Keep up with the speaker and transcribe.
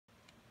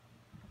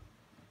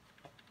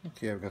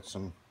Okay, I've got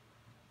some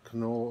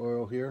canola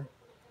oil here.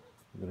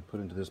 I'm going to put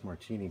into this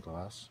martini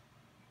glass.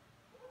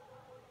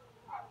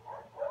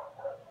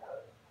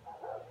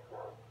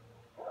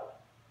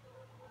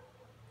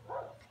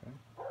 Okay.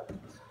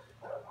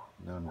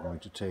 Now I'm going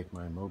to take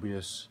my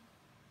Mobius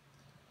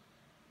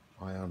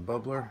ion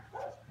bubbler.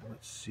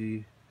 Let's see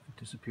if it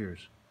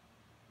disappears.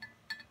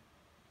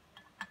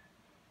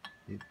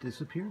 It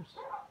disappears.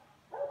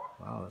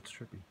 Wow, that's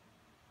trippy.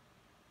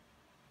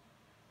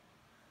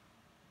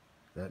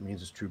 That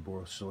means it's true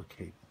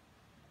borosilicate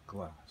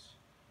glass.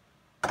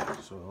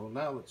 So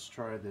now let's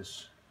try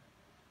this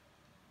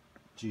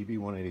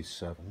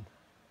GB187.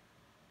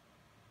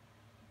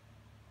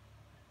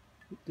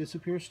 It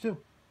disappears too,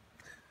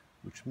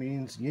 which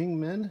means Ying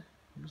Men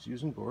is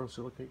using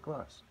borosilicate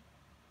glass.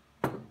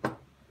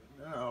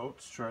 Now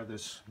let's try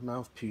this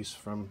mouthpiece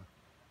from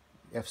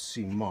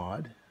FC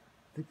Mod.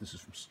 I think this is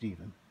from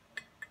Steven.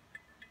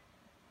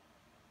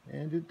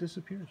 And it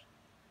disappears.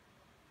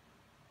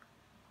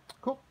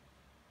 Cool.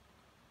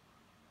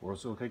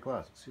 Borosilicate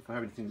glass. Let's see if I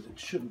have anything that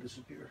shouldn't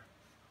disappear.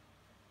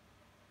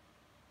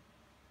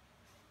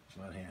 It's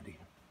not handy.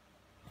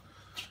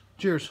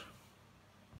 Cheers.